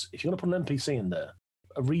 because if you're going to put an NPC in there,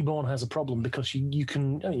 a Reborn has a problem because you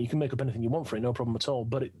can make up anything you want for it, no problem at all,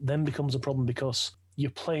 but it then becomes a problem because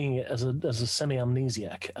you're playing it as a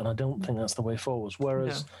semi-amnesiac, and I don't think that's the way forward.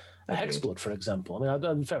 Whereas a Hexblood, for example, I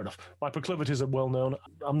mean, fair enough. My proclivities are well known.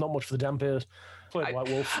 I'm not much for the Dampiers. Played White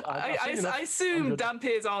Wolf. I assume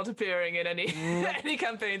Dampiers aren't appearing in any any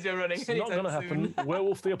campaigns you're running. It's not going to happen.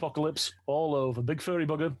 Werewolf the Apocalypse, all over. Big furry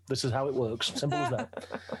bugger. This is how it works. Simple as that.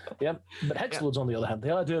 Yeah. But Hexbloods, on the other hand,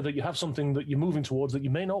 the idea that you have something that you're moving towards that you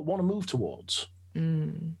may not want to move towards.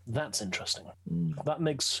 That's interesting. That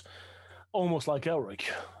makes almost like Elric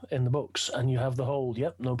in the books, and you have the whole,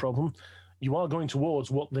 no problem. You are going towards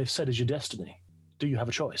what they've said is your destiny. Do you have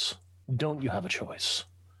a choice? Don't you have a choice?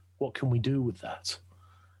 What can we do with that?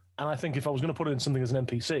 And I think if I was going to put it in something as an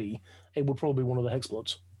NPC, it would probably be one of the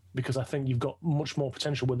Hexbloods, because I think you've got much more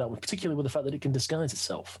potential with that one, particularly with the fact that it can disguise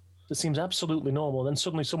itself. It seems absolutely normal. Then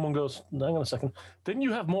suddenly someone goes, hang on a second, didn't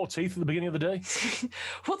you have more teeth at the beginning of the day?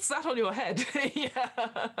 What's that on your head?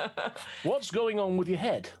 What's going on with your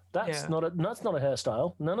head? That's not a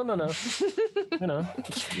hairstyle. No.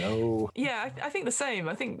 No. Yeah, I think the same.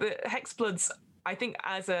 I think that Hexbloods, I think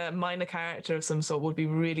as a minor character of some sort, would be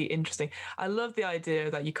really interesting. I love the idea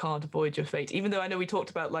that you can't avoid your fate, even though I know we talked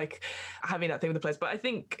about like having that thing with the players, but I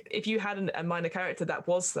think if you had a minor character that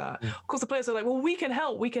was that, of course the players are like, well, we can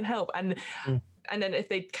help, and then if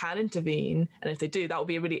they can intervene, and if they do, that would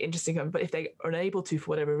be a really interesting one. But if they are unable to for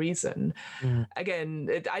whatever reason, again,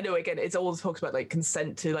 I know it's always talks about like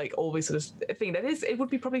consent to like all this sort of thing. It would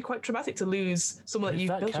be probably quite traumatic to lose someone that you've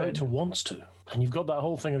built. If that character wants to, and you've got that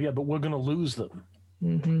whole thing of but we're going to lose them.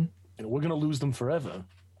 We're going to lose them forever.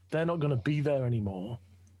 They're not going to be there anymore,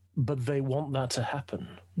 but they want that to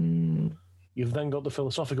happen. You've then got the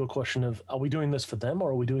philosophical question of, are we doing this for them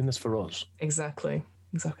or are we doing this for us? Exactly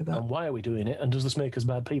that. And why are we doing it? And does this make us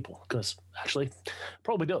bad people? Because actually,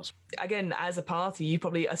 probably does. Again, as a party, you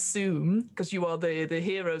probably assume, because you are the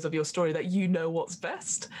heroes of your story, that you know what's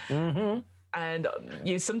best. Mm-hmm. And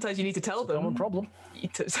sometimes you need to tell them. Common problem.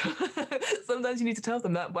 Sometimes you need to tell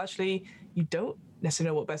them that actually you don't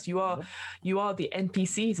necessarily know what best. You are the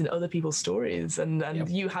NPCs in other people's stories, and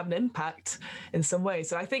you have an impact in some way.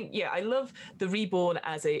 So I think, I love the Reborn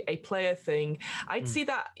as a player thing. I'd see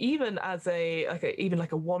that even as a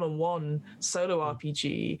one-on-one solo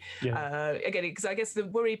RPG. Again, because I guess the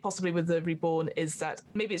worry possibly with the Reborn is that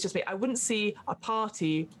maybe it's just me. I wouldn't see a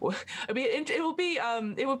party.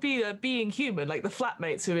 It would be being human, like the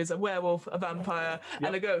flatmates, who is a werewolf, a vampire,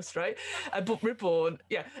 and a ghost, right? But Reborn,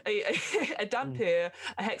 a Dhampir, a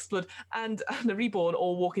Hexblood, and a Reborn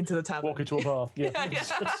all walk into the tavern. Walk into a bar, yeah.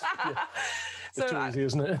 It's too easy,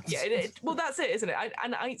 isn't it? Well, that's it, isn't it?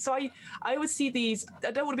 I would see these.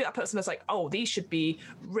 I don't want to be that person that's like, oh, these should be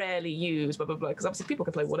rarely used, blah blah blah. Because obviously people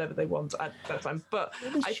can play whatever they want at that time. But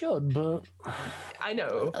they should. But I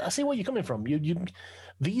know. I see where you're coming from.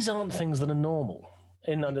 These aren't things that are normal.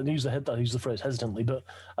 And I use the phrase hesitantly, but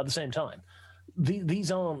at the same time,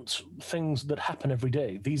 these aren't things that happen every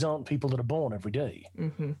day. These aren't people that are born every day.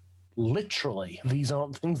 Mm-hmm. Literally, these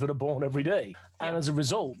aren't things that are born every day. And as a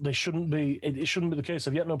result, they shouldn't be. It shouldn't be the case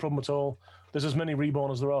of, no problem at all. There's as many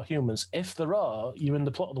Reborn as there are humans. If there are, you're in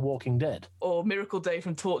the plot of The Walking Dead. Or Miracle Day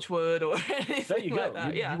from Torchwood or anything there you like go.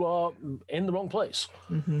 that. You are in the wrong place.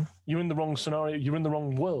 Mm-hmm. You're in the wrong scenario. You're in the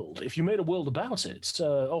wrong world. If you made a world about it,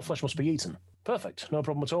 all flesh must be eaten. Perfect. No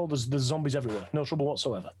problem at all. There's zombies everywhere. No trouble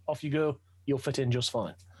whatsoever. Off you go. You'll fit in just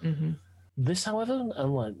fine. Mm-hmm. This, however,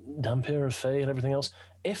 and like Dhampir and Fae and everything else,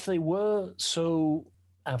 if they were so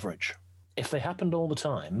average, if they happened all the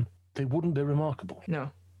time, they wouldn't be remarkable.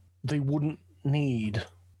 No. They wouldn't need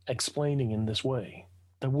explaining in this way.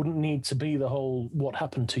 There wouldn't need to be the whole, what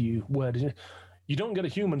happened to you? Where did you don't get a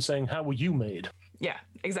human saying, how were you made? Yeah,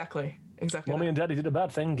 exactly. Mommy and Daddy did a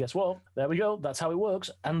bad thing. Guess what? There we go. That's how it works.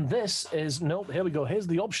 And this is, nope, here we go. Here's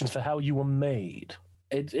the options for how you were made.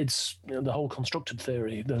 It's the whole constructed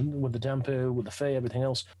theory with the Dhampir, with the Fae, everything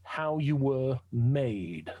else. How you were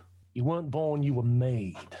made. You weren't born, you were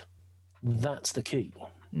made. That's the key.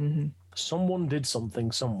 Mm-hmm. Someone did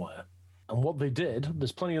something somewhere. And what they did,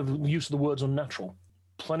 there's plenty of use of the words unnatural.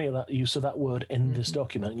 Plenty of that use of that word in this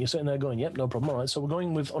document. And you're sitting there going, yep, no problem. All right, so we're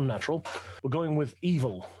going with unnatural. We're going with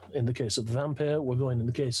evil in the case of the Dhampir. We're going in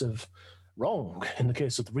the case of wrong in the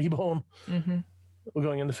case of the Reborn. Mm-hmm. We're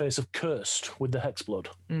going in the face of cursed with the Hexblood.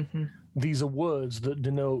 Mm-hmm. These are words that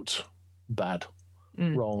denote bad,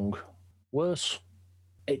 wrong, worse.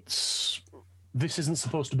 This isn't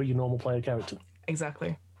supposed to be your normal player character.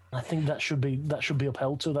 Exactly. I think that should be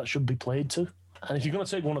upheld to, that should be played to. And if you're going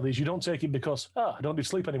to take one of these, you don't take it because, I don't do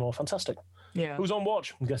sleep anymore. Fantastic. Yeah. Who's on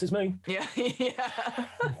watch? I guess it's me. Yeah.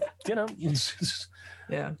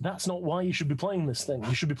 Yeah. That's not why you should be playing this thing.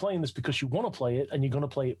 You should be playing this because you want to play it and you're going to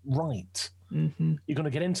play it right. Mm-hmm. You're going to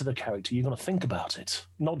get into the character. You're going to think about it.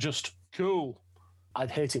 Not just, cool.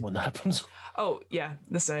 I'd hate it when that happens. Oh, yeah,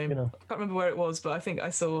 the same. I can't remember where it was, but I think I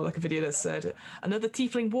saw like a video that said, another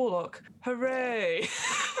tiefling warlock. Hooray!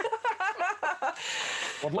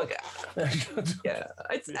 Yeah,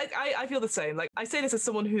 I feel the same. Like, I say this as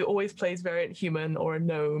someone who always plays variant human or a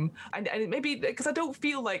gnome, and maybe because I don't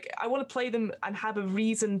feel like I want to play them and have a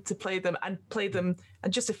reason to play them and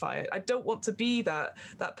and justify it. I don't want to be that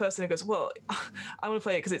person who goes, well, I want to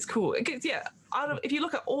play it because it's cool. If you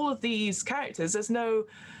look at all of these characters, there's no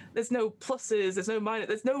pluses, there's no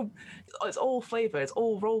minus, it's all flavor, it's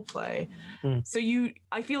all role play. So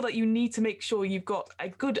I feel that you need to make sure you've got a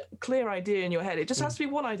good, clear idea in your head. It just has to be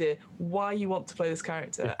one idea why you want to play this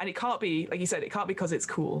character. And it can't be, like you said, it can't be because it's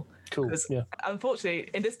cool. Unfortunately,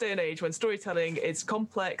 in this day and age when storytelling is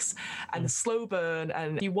complex and slow burn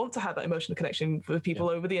and you want to have that emotional connection with people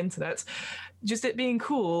over the internet, just it being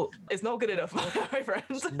cool is not good enough, my friend.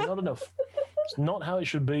 It's not enough. It's not how it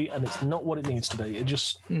should be, and it's not what it needs to be. It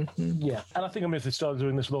just, And I think if they started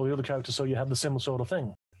doing this with all the other characters, so you had the similar sort of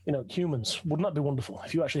thing. Humans, wouldn't that be wonderful?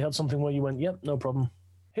 If you actually had something where you went, yep, no problem.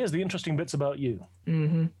 Here's the interesting bits about you.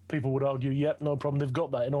 Mm-hmm. People would argue, yep, no problem. They've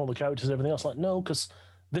got that in all the characters and everything else. Like, no, because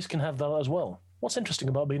this can have that as well. What's interesting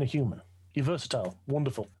about being a human? You're versatile.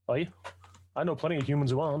 Wonderful. Are you? I know plenty of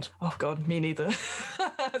humans who aren't. Oh, God, me neither.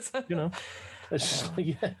 It's just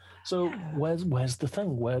like, So where's the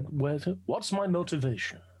thing? What's my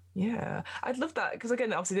motivation? Yeah, I'd love that because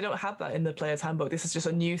again, obviously they don't have that in the player's handbook. This is just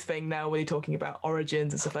a new thing now when you're talking about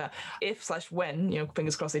origins and stuff like that. If/when,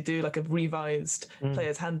 fingers crossed, they do like a revised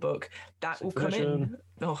player's handbook, that will come in.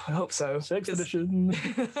 Oh, I hope so. 6th edition.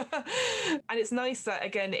 And it's nice that,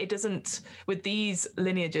 again, it doesn't, with these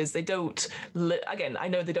lineages, they don't, again, I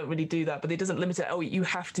know they don't really do that, but it doesn't limit it. Oh, you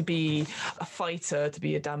have to be a fighter to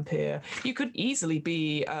be a Dhampir. You could easily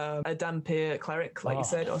be a Dhampir cleric, like you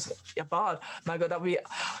said, or a bard. My God,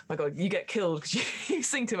 my God, you get killed because you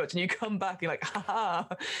sing too much and you come back and you're like, haha,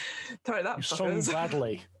 try that. You sung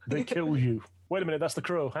badly. They kill you. Wait a minute, that's the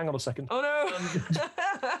crow. Hang on a second. Oh, no.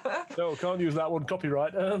 No, can't use that one.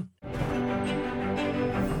 Copyright.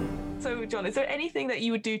 So, John, is there anything that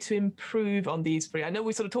you would do to improve on these three? I know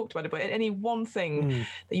we sort of talked about it, but any one thing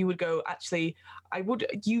that you would go, actually, I would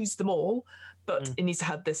use them all, but it needs to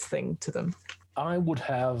have this thing to them? I would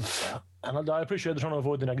have, and I appreciate they're trying to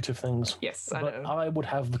avoid the negative things. Yes, I but know. I would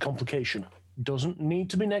have the complication. Doesn't need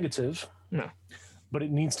to be negative. No. But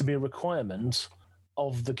it needs to be a requirement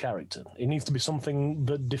of the character. It needs to be something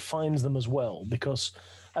that defines them as well, because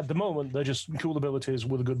at the moment they're just cool abilities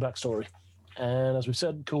with a good backstory. And as we've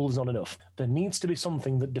said, cool is not enough. There needs to be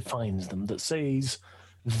something that defines them, that says,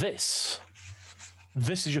 this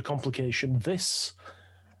is your complication. This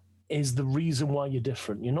is the reason why you're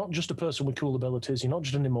different. You're not just a person with cool abilities. You're not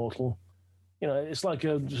just an immortal. You know, it's like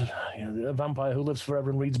a vampire who lives forever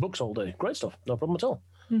and reads books all day. Great stuff. No problem at all.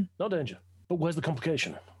 No danger. But where's the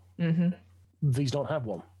complication? These don't have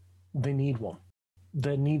one. They need one.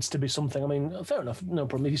 There needs to be something. I mean, fair enough, no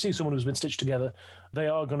problem. If you see someone who's been stitched together, they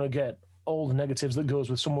are going to get all the negatives that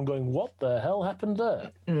goes with someone going, what the hell happened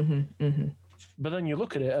there? But then you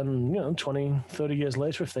look at it and, 20, 30 years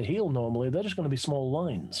later, if they heal normally, they're just going to be small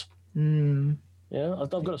lines. Yeah,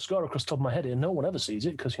 I've got a scar across the top of my head here. No one ever sees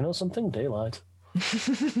it because, something, daylight.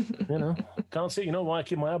 Can't see, why I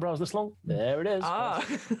keep my eyebrows this long? There it is.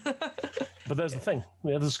 But there's the thing.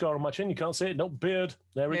 There's a scar on my chin. You can't see it. No, beard.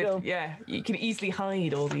 There we go. Yeah, you can easily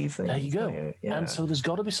hide all these things. There you go. Yeah. And so there's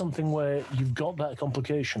got to be something where you've got that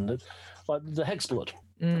complication, that, like the Hexblood.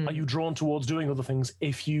 Are you drawn towards doing other things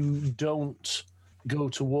if you don't go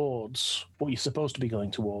towards what you're supposed to be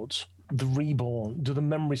going towards? The Reborn. Do the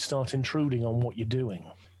memories start intruding on what you're doing?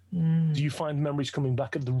 Do you find memories coming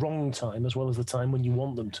back at the wrong time as well as the time when you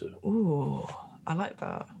want them to? Ooh, I like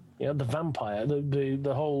that. Yeah, the vampire,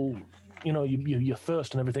 the whole, your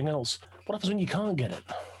thirst and everything else. What happens when you can't get it?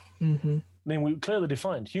 I mean, we clearly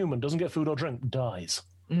defined human doesn't get food or drink, dies.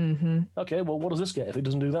 Okay, well, what does this get if it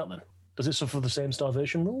doesn't do that then? Does it suffer the same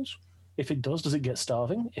starvation rules? If it does it get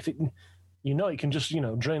starving? If it, it can just,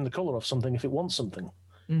 drain the colour off something if it wants something.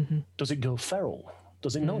 Does it go feral?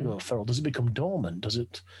 Does it not go feral? Does it become dormant? Does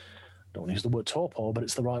it, I don't want to use the word torpor, but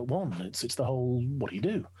it's the right one. It's the whole, what do you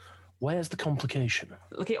do? Where's the complication?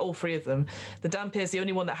 Look at all three of them. The Dhampir is the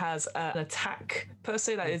only one that has an attack per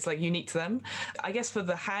se that is like unique to them. I guess for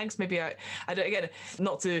the hags, maybe I don't, again,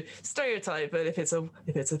 not to stereotype, but if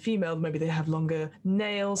it's a female, maybe they have longer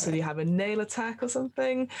nails, so they have a nail attack or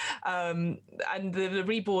something. And the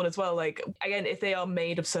Reborn as well. Like again, if they are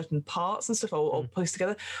made of certain parts and stuff or placed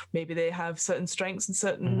together, maybe they have certain strengths and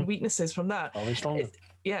certain weaknesses from that. Are they stronger?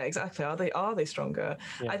 Yeah, exactly. Are they stronger?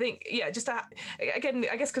 Yeah. I think, just that, again,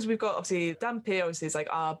 I guess because we've got obviously Dhampir, obviously is like,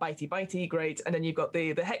 bitey, great. And then you've got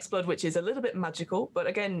the Hexblood, which is a little bit magical, but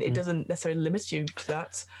again, it doesn't necessarily limit you to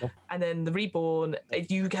that. Nope. And then the Reborn,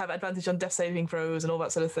 you have advantage on death saving throws and all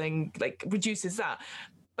that sort of thing, like reduces that.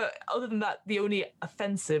 But other than that, the only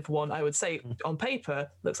offensive one, I would say, on paper,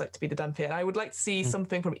 looks like to be the Dhampir. And I would like to see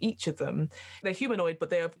something from each of them. They're humanoid, but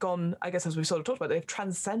they have gone, I guess, as we've sort of talked about, they've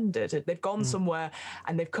transcended it. They've gone somewhere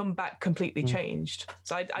and they've come back completely changed.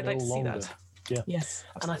 So I'd like to see that. Yeah. Yes.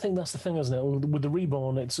 Absolutely. And I think that's the thing, isn't it? With the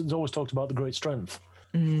Reborn, it's always talked about the great strength.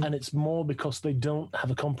 And it's more because they don't have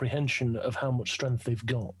a comprehension of how much strength they've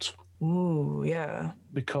got. Ooh, yeah.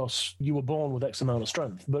 Because you were born with X amount of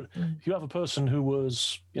strength. But if you have a person who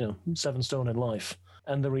was, 7 stone in life,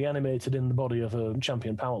 and they're reanimated in the body of a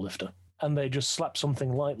champion powerlifter, and they just slap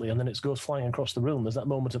something lightly, and then it goes flying across the room, there's that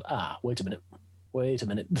moment of, wait a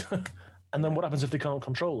minute. And then what happens if they can't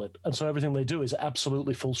control it? And so everything they do is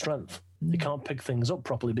absolutely full strength. You can't pick things up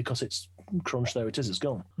properly because it's crunch, there it is, it's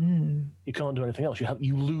gone. You can't do anything else.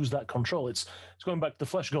 You lose that control. It's going back to the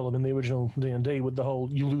flesh golem in the original D&D with the whole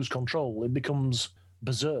you lose control. It becomes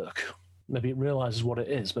berserk. Maybe it realizes what it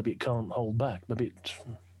is. Maybe it can't hold back. Maybe.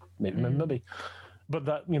 But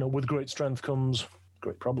that, with great strength comes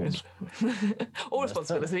great problems. Or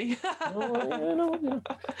responsibility.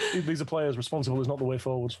 These are players. Responsible is not the way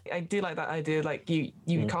forward. I do like that idea. Like you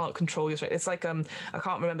can't control your strength. It's like I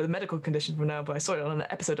can't remember the medical condition from now, but I saw it on an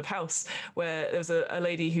episode of House where there was a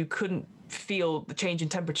lady who couldn't feel the change in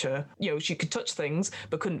temperature. You know, she could touch things,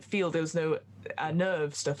 but couldn't feel. There was no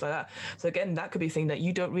nerve stuff like that. So again, that could be a thing that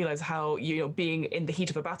you don't realize how, you know, being in the heat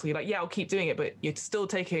of a battle, you're like, yeah, I'll keep doing it, but you're still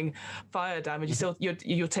taking fire damage.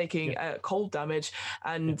 You're taking cold damage,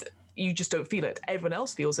 and you just don't feel it. Everyone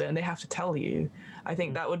else feels it, and they have to tell you. I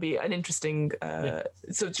think that would be an interesting.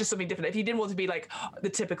 So it's just something different. If you didn't want to be like the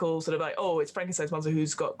typical sort of like, oh, it's Frankenstein's monster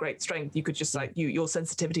who's got great strength, you could just like your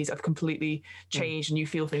sensitivities have completely changed, and you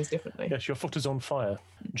feel things differently. Yes, your foot is on fire.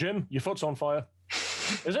 Jim, your foot's on fire.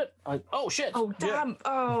 Is it? Oh shit! Oh damn! Yeah.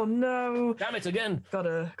 Oh no! Damn it again!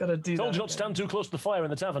 Gotta do. Told you not to stand too close to the fire in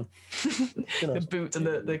the tavern. The boot and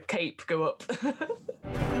the cape go up.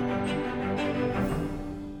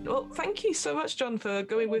 Well, thank you so much, John, for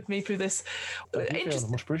going with me through this.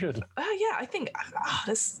 Much appreciated. Yeah, I think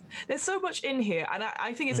there's so much in here, and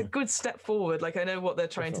I think it's a good step forward. Like, I know what they're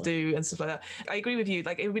trying to do and stuff like that. I agree with you.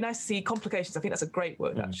 Like, it would be nice to see complications. I think that's a great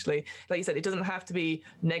word, actually. Like you said, it doesn't have to be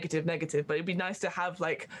negative, but it'd be nice to have,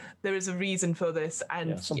 like, there is a reason for this,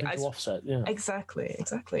 and something to offset. Yeah, exactly.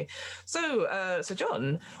 So,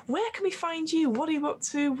 John, where can we find you? What are you up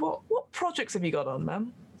to? What projects have you got on,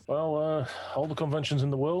 man? Well, all the conventions in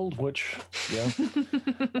the world, which,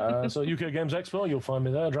 so UK Games Expo, you'll find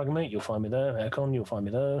me there. Dragon Meet, you'll find me there. Aircon, you'll find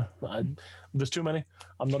me there. There's too many.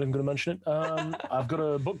 I'm not even going to mention it. I've got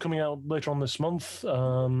a book coming out later on this month.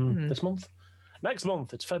 This month? Next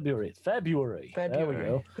month, it's February. There we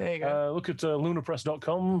go. There you go. Look at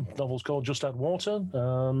lunapress.com. Novel's called Just Add Water.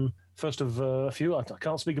 First of a few. I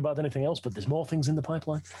can't speak about anything else, but there's more things in the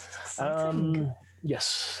pipeline.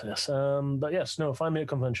 Yes. But yes, no, find me at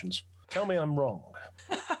conventions. Tell me I'm wrong.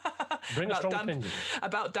 Bring a strong opinion.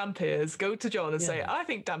 About Dampiers, go to John and say, I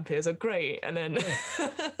think Dampiers are great, and then...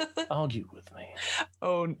 Argue with me.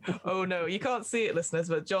 Oh no, you can't see it, listeners,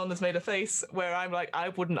 but John has made a face where I'm like, I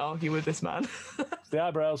wouldn't argue with this man. The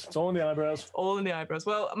eyebrows. It's all in the eyebrows. All in the eyebrows.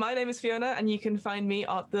 Well, my name is Fiona, and you can find me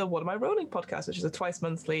at the What Am I Rolling podcast, which is a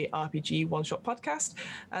twice-monthly RPG one-shot podcast.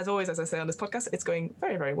 As always, as I say on this podcast, it's going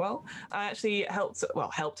very, very well. I actually helped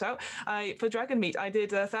out. For Dragon Meet, I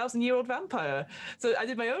did a 1,000-year-old vampire. So I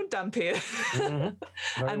did my own Dampier.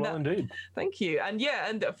 Very well indeed. Thank you.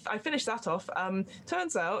 And I finished that off.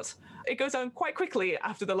 Turns out it goes down quite quickly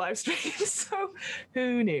after the live stream. So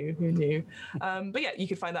who knew? But yeah, you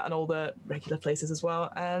can find that on all the regular places as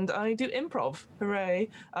well. And I do improv. Hooray.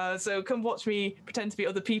 So come watch me pretend to be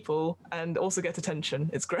other people and also get attention.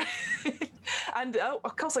 It's great. And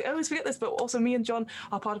of course, I always forget this, but also me and John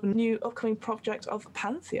are part of a new upcoming project of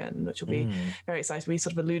Pantheon, which will be very exciting. We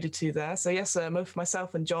sort of alluded to there. So yes,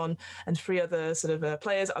 myself and John and 3 other sort of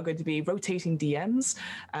players are going to be rotating DMs.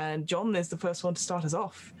 And John is the first one to start us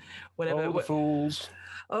off. All the fools.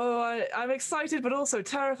 Oh, I'm excited, but also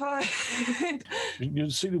terrified. You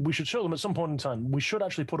see, we should show them at some point in time. We should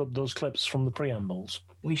actually put up those clips from the preambles.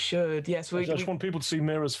 We should, yes. I just want people to see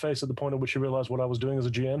Mira's face at the point at which she realised what I was doing as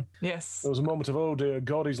a GM. Yes. There was a moment of, oh dear,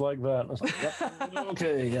 God, he's like that. And I was like, yep.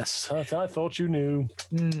 Okay, yes, I thought you knew.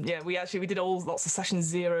 Yeah, we did lots of session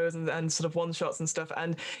zeros and sort of one-shots and stuff.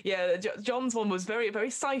 And yeah, John's one was very, very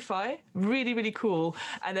sci-fi, really, really cool.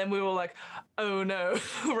 And then we were all like, oh no,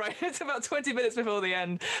 right? It's about 20 minutes before the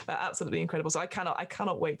end. Absolutely incredible. So I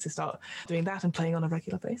cannot wait to start doing that and playing on a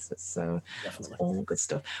regular basis. So definitely. It's all good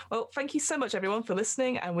stuff. Well, thank you so much, everyone, for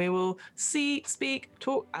listening, and we will speak,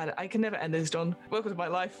 talk, and I can never end this, John. Welcome to my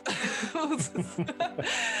life.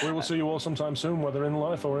 We will see you all sometime soon, whether in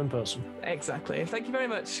life or in person. Exactly. Thank you very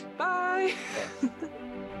much. Bye.